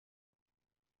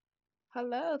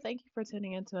Hello, thank you for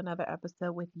tuning into another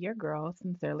episode with your girl,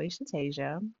 Sincerely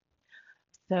Shatasia.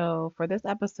 So, for this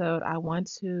episode, I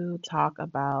want to talk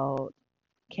about,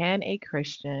 can a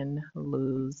Christian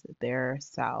lose their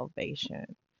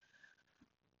salvation?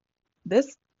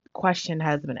 This question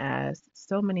has been asked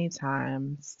so many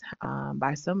times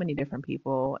by so many different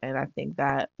people, and I think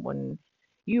that when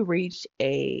you reach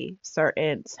a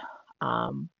certain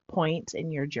point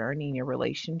in your journey, in your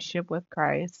relationship with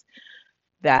Christ,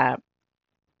 that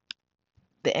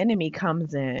the enemy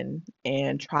comes in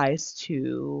and tries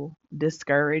to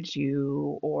discourage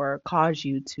you or cause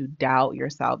you to doubt your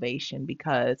salvation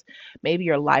because maybe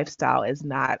your lifestyle is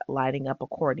not lining up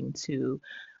according to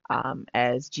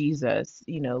as Jesus,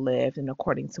 lived and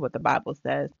according to what the Bible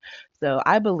says. So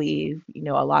I believe,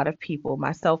 a lot of people,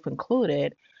 myself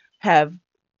included, have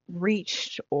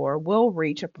reached or will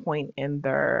reach a point in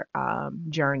their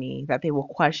journey that they will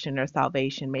question their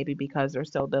salvation, maybe because they're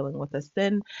still dealing with a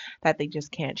sin that they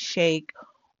just can't shake,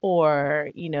 or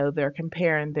they're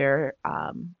comparing their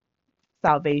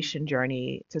salvation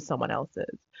journey to someone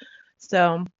else's.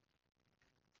 So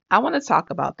I want to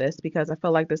talk about this because I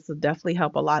feel like this will definitely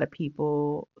help a lot of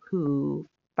people who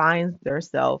finds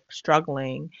themselves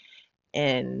struggling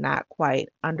and not quite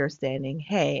understanding,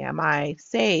 hey, am I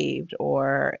saved,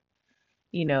 or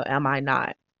am I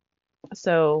not?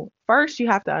 So first you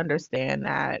have to understand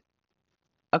that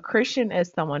a Christian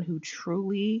is someone who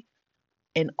truly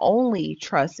and only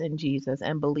trusts in Jesus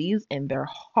and believes in their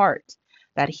heart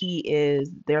that He is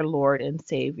their Lord and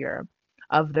Savior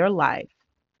of their life.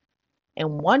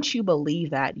 And once you believe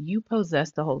that, you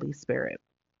possess the Holy Spirit.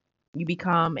 You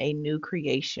become a new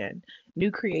creation.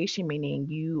 New creation meaning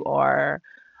you are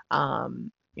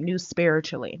new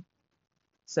spiritually.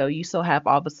 So you still have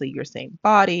obviously your same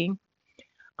body,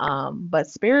 but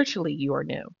spiritually you are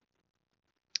new.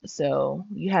 So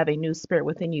you have a new spirit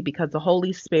within you because the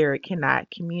Holy Spirit cannot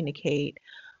communicate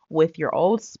with your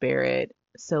old spirit.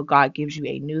 So God gives you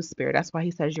a new spirit. That's why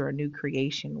He says you're a new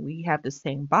creation. We have the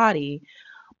same body,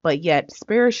 but yet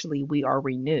spiritually we are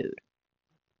renewed.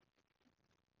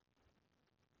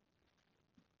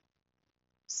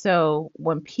 So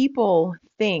when people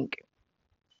think,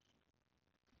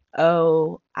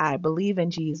 oh, I believe in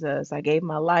Jesus, I gave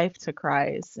my life to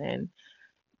Christ, and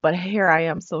but here I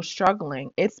am so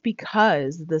struggling, it's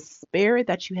because the spirit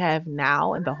that you have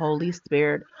now and the Holy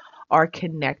Spirit are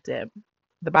connected.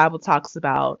 The Bible talks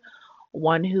about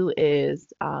one who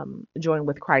is joined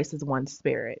with Christ is one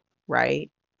spirit,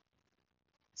 right?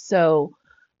 So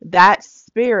that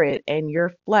spirit and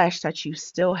your flesh that you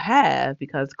still have,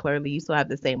 because clearly you still have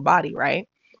the same body, right?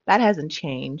 That hasn't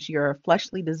changed. Your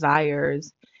fleshly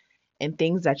desires and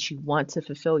things that you want to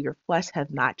fulfill your flesh have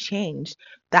not changed.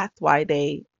 That's why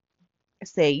they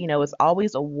say, it's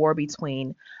always a war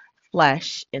between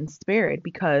flesh and spirit,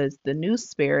 because the new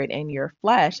spirit and your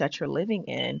flesh that you're living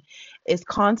in is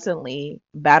constantly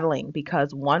battling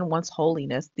because one wants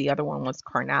holiness, the other one wants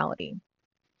carnality.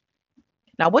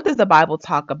 Now, what does the Bible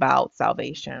talk about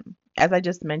salvation? As I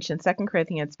just mentioned, 2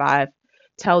 Corinthians 5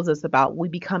 tells us about we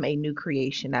become a new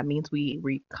creation. That means we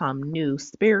become new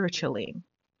spiritually,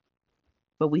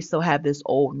 but we still have this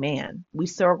old man. We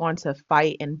still are going to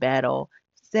fight and battle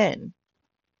sin.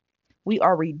 We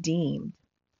are redeemed.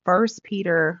 First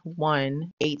Peter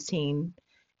 1:18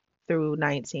 through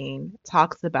 19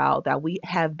 talks about that we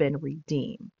have been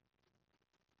redeemed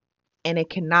and it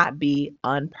cannot be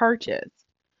unpurchased.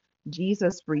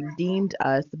 Jesus redeemed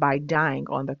us by dying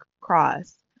on the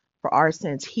cross for our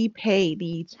sins. He paid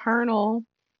the eternal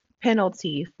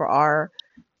penalty for our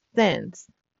sins,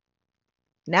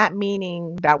 not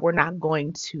meaning that we're not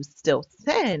going to still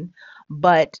sin,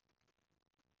 but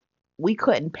we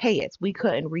couldn't pay it. We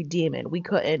couldn't redeem it. We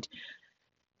couldn't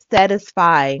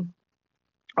satisfy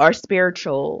our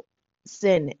spiritual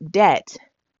sin debt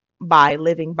by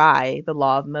living by the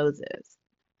law of Moses.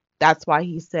 That's why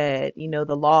he said,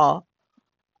 the law,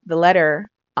 the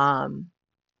letter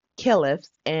killeth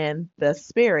and the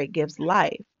spirit gives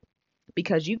life.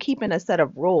 Because you keep in a set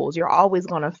of rules, you're always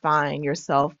going to find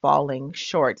yourself falling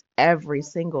short every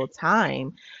single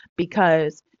time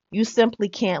because you simply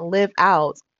can't live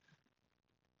out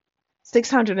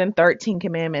 613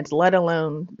 commandments, let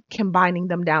alone combining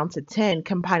them down to 10,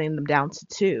 combining them down to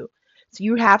 2. So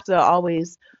you have to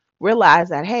always realize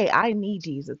that, hey, I need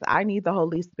Jesus. I need the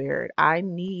Holy Spirit. I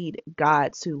need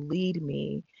God to lead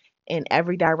me in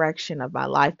every direction of my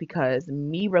life, because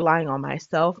me relying on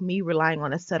myself, me relying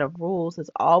on a set of rules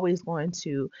is always going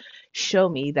to show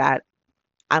me that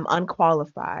I'm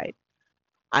unqualified.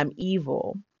 I'm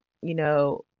evil. You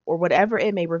know, or whatever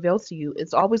it may reveal to you,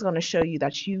 it's always going to show you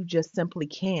that you just simply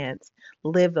can't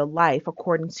live the life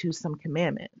according to some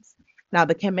commandments. Now,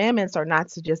 the commandments are not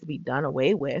to just be done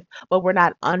away with, but we're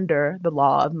not under the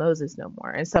law of Moses no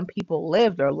more. And some people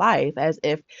live their life as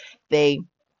if they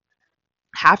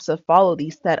have to follow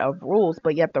these set of rules,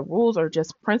 but yet the rules are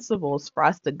just principles for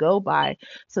us to go by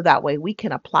so that way we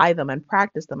can apply them and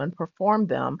practice them and perform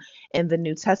them in the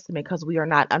New Testament because we are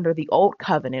not under the old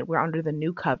covenant, we're under the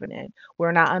new covenant.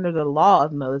 We're not under the law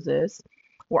of Moses,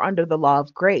 we're under the law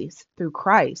of grace through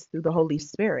Christ, through the Holy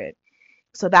Spirit.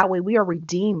 So that way we are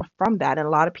redeemed from that. And a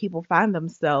lot of people find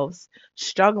themselves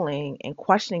struggling and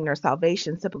questioning their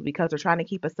salvation simply because they're trying to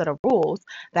keep a set of rules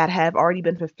that have already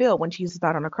been fulfilled when Jesus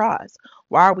died on the cross.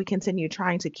 Why are we continue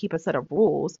trying to keep a set of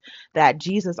rules that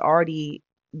Jesus already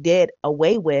did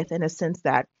away with, in a sense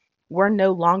that we're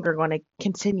no longer going to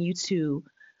continue to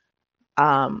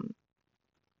um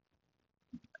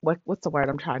what's the word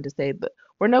I'm trying to say? But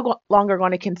we're longer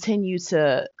going to continue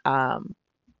to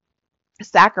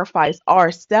sacrifice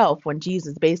ourselves when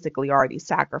Jesus basically already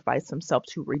sacrificed himself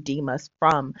to redeem us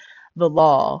from the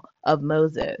law of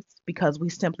Moses because we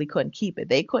simply couldn't keep it.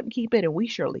 They couldn't keep it, and we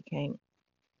surely can't.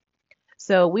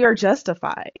 So we are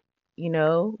justified,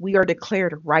 we are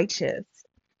declared righteous.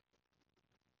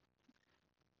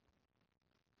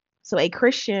 So a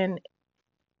Christian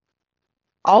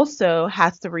also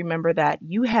has to remember that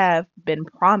you have been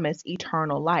promised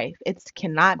eternal life. It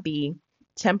cannot be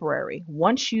temporary.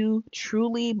 Once you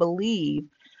truly believe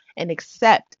and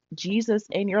accept Jesus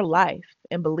in your life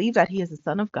and believe that he is the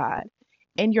Son of God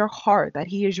in your heart, that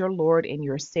he is your Lord and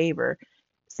your Savior,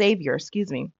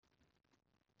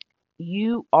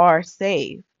 you are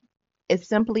saved. It's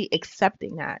simply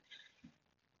accepting that.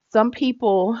 Some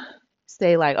people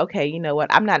say like, okay, you know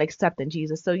what? I'm not accepting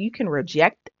Jesus. So you can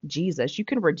reject Jesus. You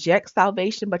can reject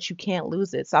salvation, but you can't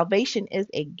lose it. Salvation is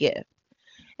a gift.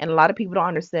 And a lot of people don't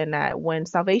understand that when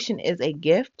salvation is a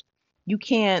gift, you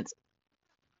can't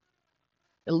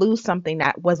lose something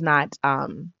that was not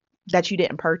that you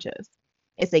didn't purchase.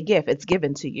 It's a gift. It's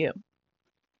given to you.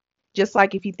 Just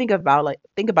like if you think about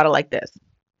it like this.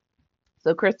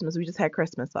 So Christmas, we just had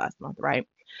Christmas last month, right?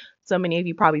 So many of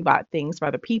you probably bought things for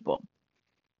other people.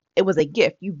 It was a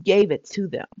gift. You gave it to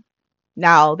them.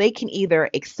 Now, they can either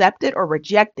accept it or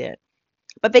reject it,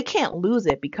 but they can't lose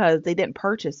it because they didn't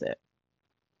purchase it.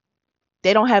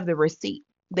 They don't have the receipt.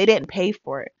 They didn't pay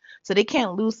for it. So they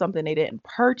can't lose something they didn't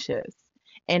purchase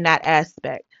in that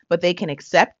aspect. But they can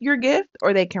accept your gift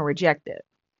or they can reject it.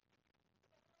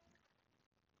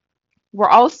 We're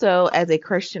also, as a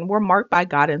Christian, we're marked by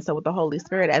God and so with the Holy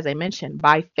Spirit, as I mentioned,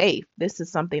 by faith. This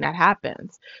is something that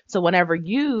happens. So whenever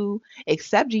you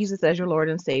accept Jesus as your Lord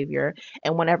and Savior,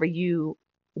 and whenever you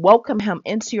welcome him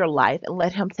into your life and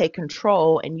let him take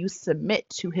control and you submit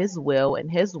to his will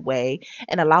and his way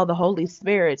and allow the Holy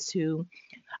Spirit to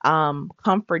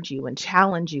comfort you and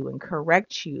challenge you and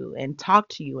correct you and talk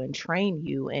to you and train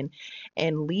you and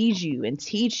lead you and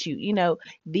teach you.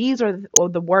 These are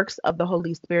the works of the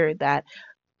Holy Spirit that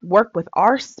work with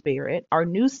our spirit, our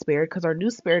new spirit, because our new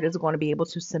spirit is going to be able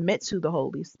to submit to the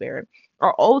Holy Spirit.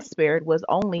 Our old spirit was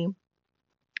only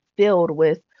filled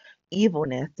with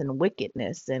evilness and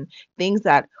wickedness and things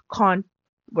that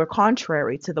were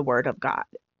contrary to the word of God.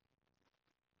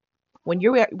 When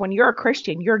you're a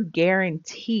Christian, you're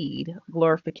guaranteed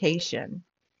glorification.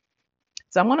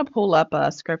 So I'm going to pull up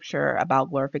a scripture about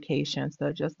glorification.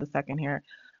 So just a second here.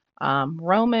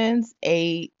 Romans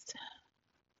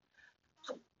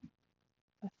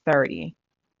 8:30.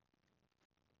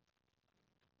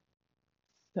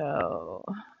 So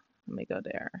let me go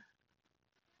there.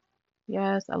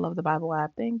 Yes, I love the Bible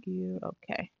app. Thank you.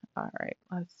 Okay. All right.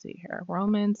 Let's see here.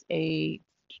 Romans 8.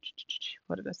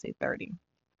 What did I say? 30.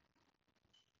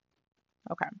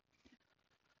 Okay.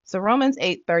 So Romans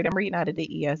 8:30. I'm reading out of the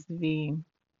ESV.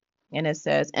 And it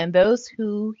says, and those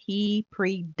who he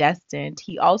predestined,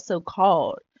 he also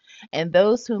called. And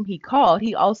those whom he called,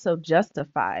 he also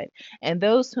justified. And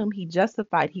those whom he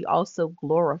justified, he also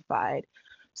glorified.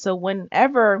 So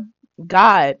whenever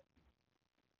God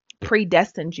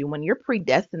predestined you, when you're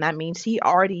predestined, that means he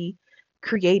already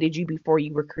created you before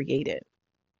you were created.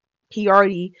 He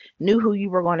already knew who you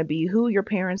were going to be, who your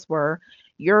parents were.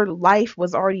 Your life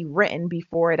was already written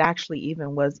before it actually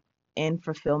even was in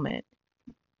fulfillment.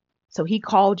 So he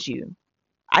called you.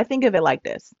 I think of it like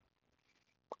this.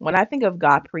 When I think of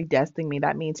God predestining me,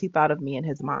 that means he thought of me in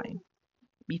his mind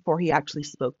before he actually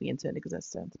spoke me into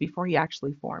existence, before he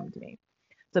actually formed me.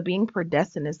 So being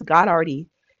predestined is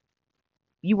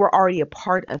you were already a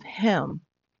part of him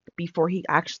before he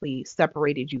actually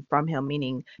separated you from him,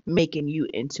 meaning making you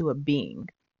into a being,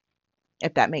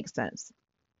 if that makes sense.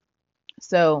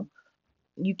 So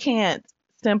you can't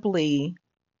simply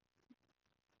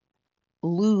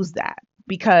lose that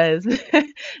because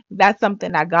that's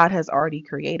something that God has already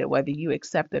created, whether you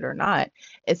accept it or not.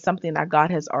 It's something that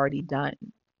God has already done.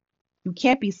 You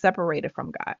can't be separated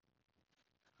from God.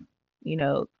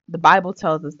 The Bible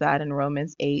tells us that in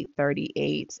Romans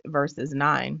 8:38, verses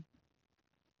 9.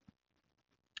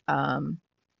 Um,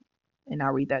 and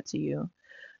I'll read that to you.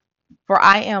 For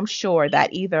I am sure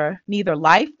that either neither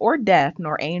life or death,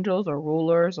 nor angels or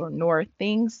rulers, or nor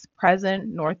things present,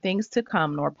 nor things to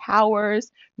come, nor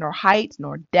powers, nor height,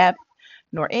 nor depth,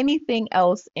 nor anything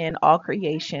else in all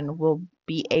creation will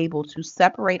be able to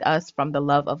separate us from the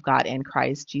love of God in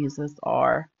Christ Jesus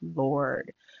our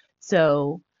Lord.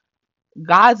 So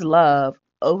God's love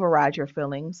overrides your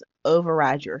feelings,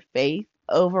 overrides your faith,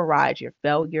 overrides your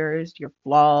failures, your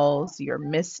flaws, your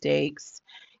mistakes,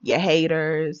 your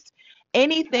haters,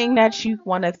 anything that you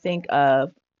want to think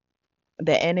of,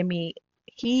 the enemy,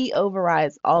 he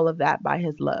overrides all of that by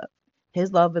his love.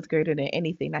 His love is greater than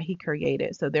anything that he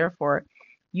created. So therefore,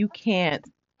 you can't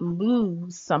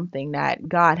lose something that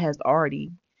God has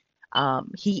already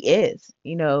he is,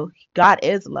 God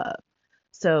is love.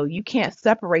 So you can't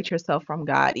separate yourself from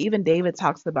God. Even David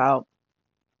talks about,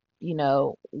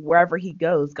 wherever he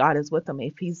goes, God is with him.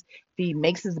 If he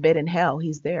makes his bed in hell,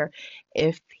 he's there.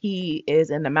 If he is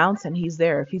in the mountain, he's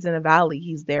there. If he's in a valley,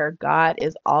 he's there. God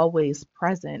is always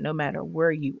present no matter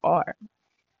where you are.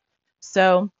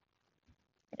 So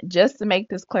just to make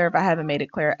this clear, if I haven't made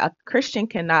it clear, a Christian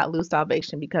cannot lose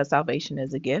salvation because salvation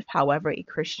is a gift. However, a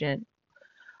Christian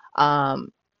um,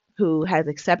 who has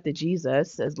accepted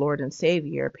Jesus as Lord and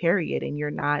Savior, period, and you're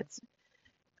not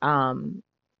um,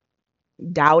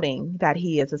 doubting that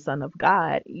He is a Son of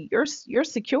God, you're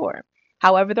secure.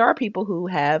 However, there are people who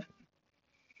have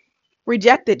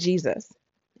rejected Jesus,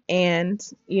 and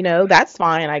that's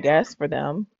fine, I guess, for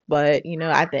them. But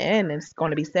at the end, it's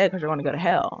going to be said because you're going to go to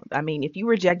hell. I mean, if you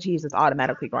reject Jesus,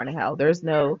 automatically going to hell. There's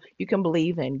no, you can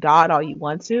believe in God all you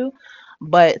want to,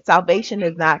 but salvation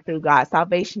is not through God.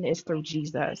 Salvation is through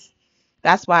Jesus.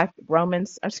 That's why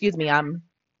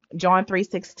John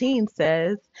 3:16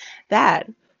 says that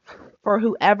for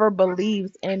whoever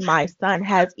believes in my son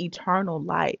has eternal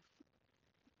life.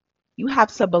 You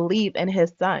have to believe in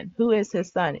his son. Who is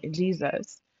his son?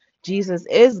 Jesus. Jesus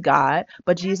is God,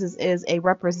 but Jesus is a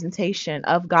representation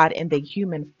of God in the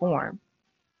human form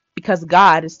because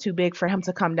God is too big for him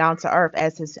to come down to earth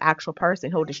as his actual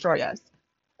person. He'll destroy us.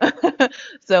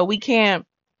 So we can't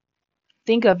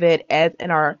think of it as in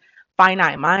our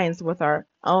finite minds with our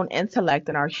own intellect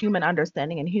and our human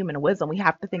understanding and human wisdom. We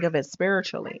have to think of it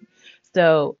spiritually.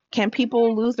 So, can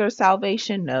people lose their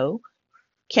salvation? No.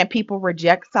 Can people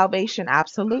reject salvation?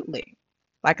 Absolutely.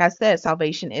 Like I said,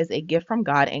 salvation is a gift from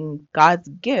God, and God's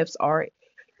gifts are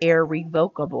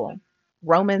irrevocable.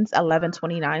 Romans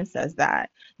 11:29 says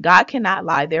that God cannot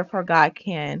lie, therefore God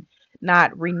can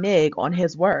not renege on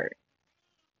his word.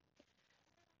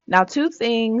 Now, two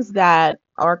things that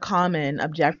are common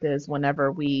objectives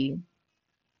whenever we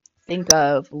think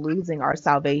of losing our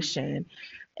salvation.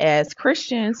 As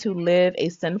Christians who live a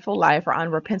sinful life or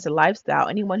unrepentant lifestyle,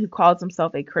 anyone who calls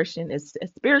himself a Christian is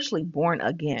spiritually born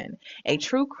again. A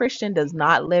true Christian does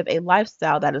not live a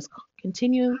lifestyle that is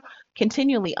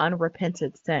continually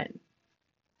unrepentant sin.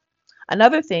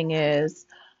 Another thing is,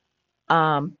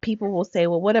 people will say,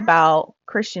 well, what about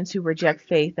Christians who reject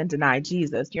faith and deny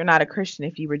Jesus? You're not a Christian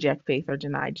if you reject faith or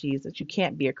deny Jesus. You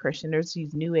can't be a Christian. There's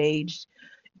these new age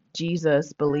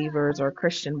Jesus believers or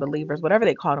Christian believers, whatever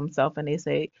they call themselves, and they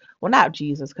say, well, not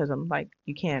Jesus, because I'm like,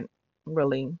 you can't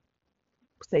really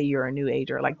say you're a new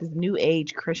age or like this new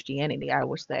age Christianity, I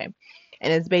would say.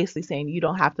 And it's basically saying you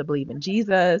don't have to believe in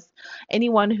Jesus.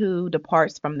 Anyone who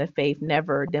departs from the faith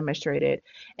never demonstrated,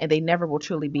 and they never will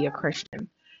truly be a Christian.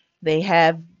 They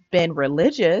have been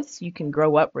religious. You can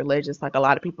grow up religious. Like a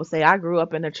lot of people say, I grew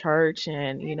up in a church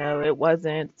and, it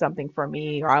wasn't something for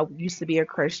me, or I used to be a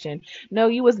Christian. No,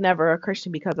 you was never a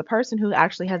Christian because a person who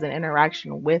actually has an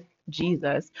interaction with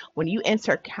Jesus, when you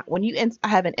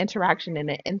have an interaction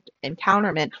and an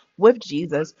encounterment with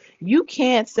Jesus, you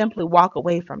can't simply walk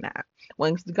away from that.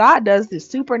 When God does this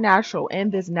supernatural in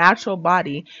this natural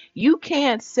body, you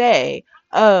can't say,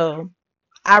 oh,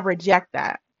 I reject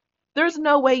that. There's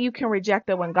no way you can reject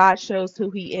it when God shows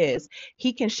who he is.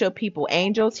 He can show people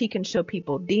angels, he can show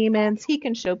people demons, he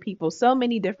can show people so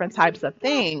many different types of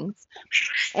things.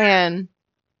 And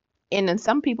then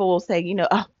some people will say,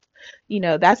 oh,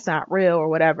 that's not real or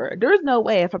whatever. There's no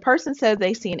way if a person says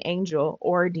they see an angel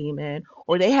or a demon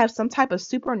or they have some type of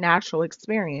supernatural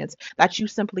experience that you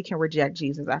simply can reject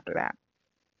Jesus after that.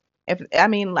 If I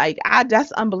mean like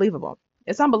that's unbelievable.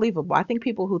 It's unbelievable. I think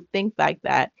people who think like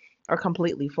that are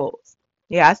completely fools.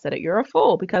 Yeah, I said it. You're a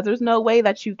fool because there's no way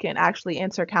that you can actually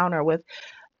encounter with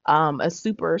a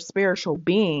super spiritual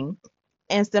being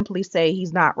and simply say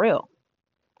he's not real.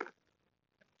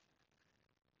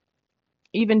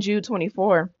 Even Jude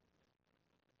 24,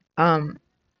 um,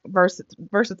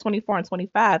 verses 24 and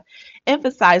 25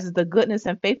 emphasizes the goodness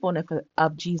and faithfulness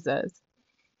of Jesus.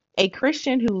 A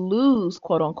Christian who lose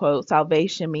quote unquote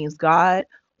salvation means God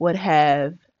would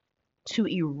have to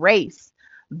erase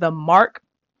the mark,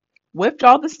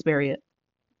 withdraw the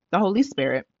Holy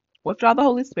Spirit, withdraw the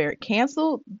Holy Spirit,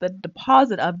 cancel the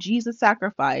deposit of Jesus'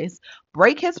 sacrifice,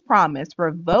 break his promise,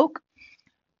 revoke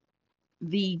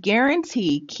the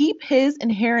guarantee, keep his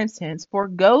inheritance,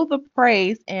 forego the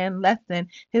praise, and lessen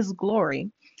his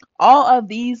glory. All of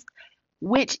these,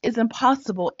 which is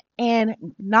impossible and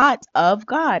not of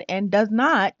God, and does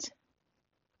not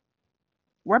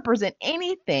represent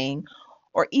anything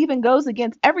or even goes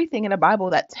against everything in the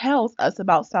Bible that tells us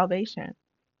about salvation.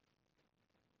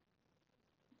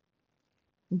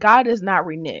 God does not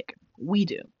renege. We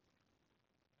do.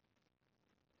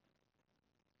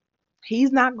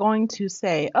 He's not going to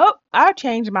say, "Oh, I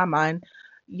changed my mind.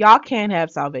 Y'all can't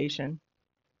have salvation."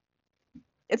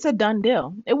 It's a done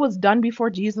deal. It was done before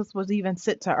Jesus was even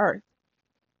sent to earth.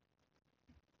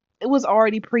 It was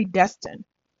already predestined.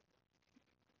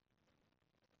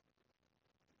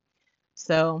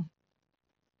 So,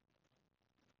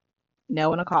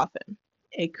 nail in a coffin.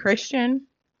 A Christian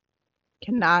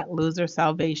cannot lose their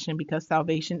salvation because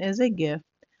salvation is a gift.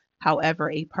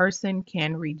 However, a person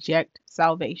can reject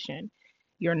salvation.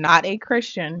 You're not a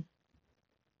Christian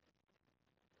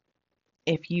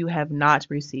if you have not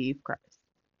received Christ.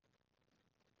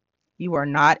 You are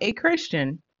not a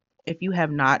Christian if you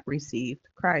have not received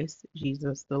Christ,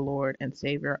 Jesus, the Lord and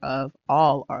Savior of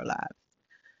all our lives.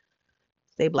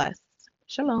 Stay blessed.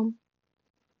 Shalom.